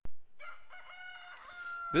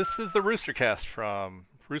This is the Roostercast from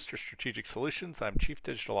Rooster Strategic Solutions. I'm Chief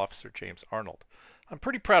Digital Officer James Arnold. I'm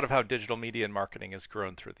pretty proud of how digital media and marketing has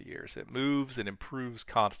grown through the years. It moves and improves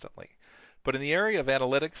constantly. But in the area of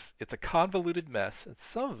analytics, it's a convoluted mess, and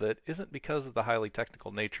some of it isn't because of the highly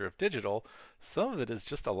technical nature of digital. Some of it is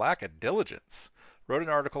just a lack of diligence. Wrote an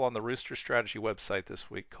article on the Rooster Strategy website this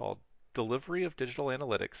week called Delivery of Digital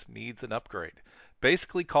Analytics Needs an Upgrade,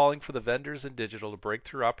 basically calling for the vendors in digital to break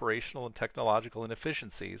through operational and technological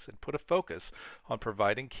inefficiencies and put a focus on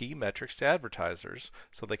providing key metrics to advertisers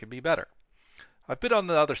so they can be better. I've been on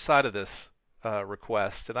the other side of this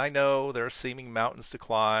request, and I know there are seeming mountains to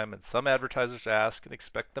climb, and some advertisers ask and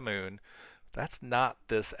expect the moon. That's not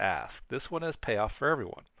this ask. This one has payoff for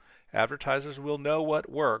everyone. Advertisers will know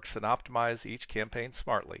what works and optimize each campaign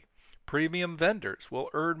smartly. Premium vendors will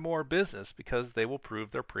earn more business because they will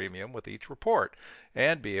prove their premium with each report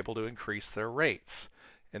and be able to increase their rates.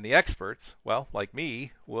 And the experts, well, like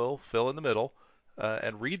me, will fill in the middle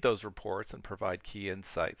and read those reports and provide key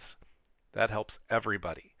insights. That helps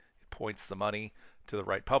everybody. It points the money to the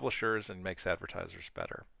right publishers and makes advertisers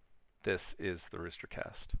better. This is the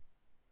Roostercast.